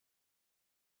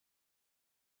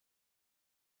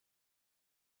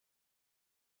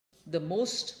the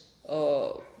most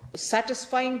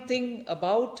satisfying thing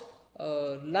about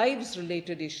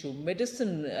lives-related issue,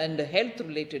 medicine and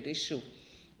health-related issue,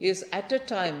 is at a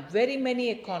time very many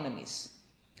economies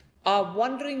are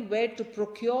wondering where to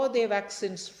procure their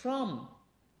vaccines from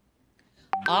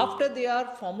after they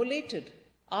are formulated,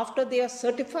 after they are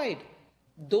certified.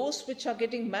 Those which are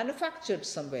getting manufactured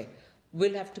somewhere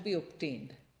will have to be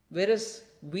obtained, whereas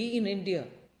we in India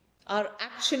are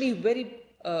actually very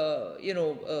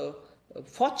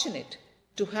fortunate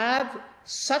to have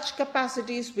such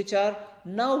capacities which are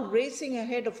now racing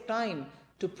ahead of time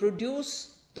to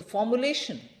produce the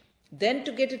formulation, then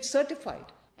to get it certified.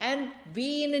 And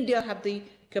we in India have the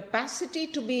capacity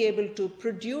to be able to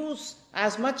produce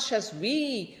as much as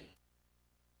we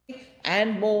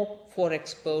and more for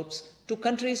exports to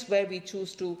countries where we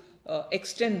choose to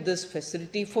extend this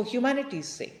facility for humanity's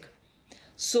sake.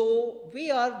 So we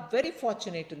are very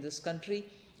fortunate in this country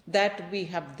that we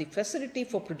have the facility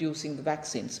for producing the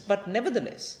vaccines. But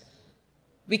nevertheless,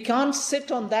 we can't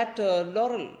sit on that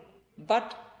laurel,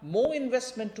 but more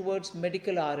investment towards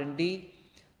medical R&D,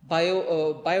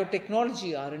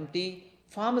 biotechnology R&D,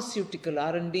 pharmaceutical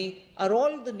R&D are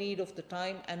all the need of the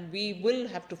time, and we will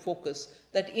have to focus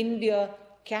that India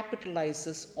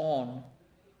capitalizes on,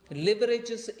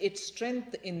 leverages its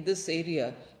strength in this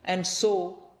area, and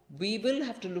so we will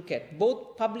have to look at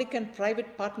both public and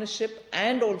private partnership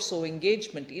and also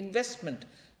engagement, investment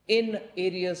in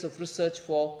areas of research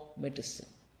for medicine.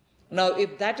 Now,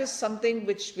 if that is something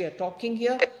which we are talking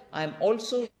here, I'm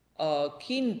also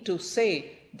keen to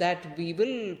say that we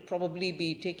will probably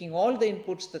be taking all the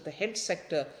inputs that the health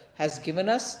sector has given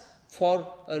us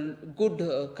for a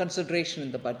good consideration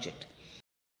in the budget.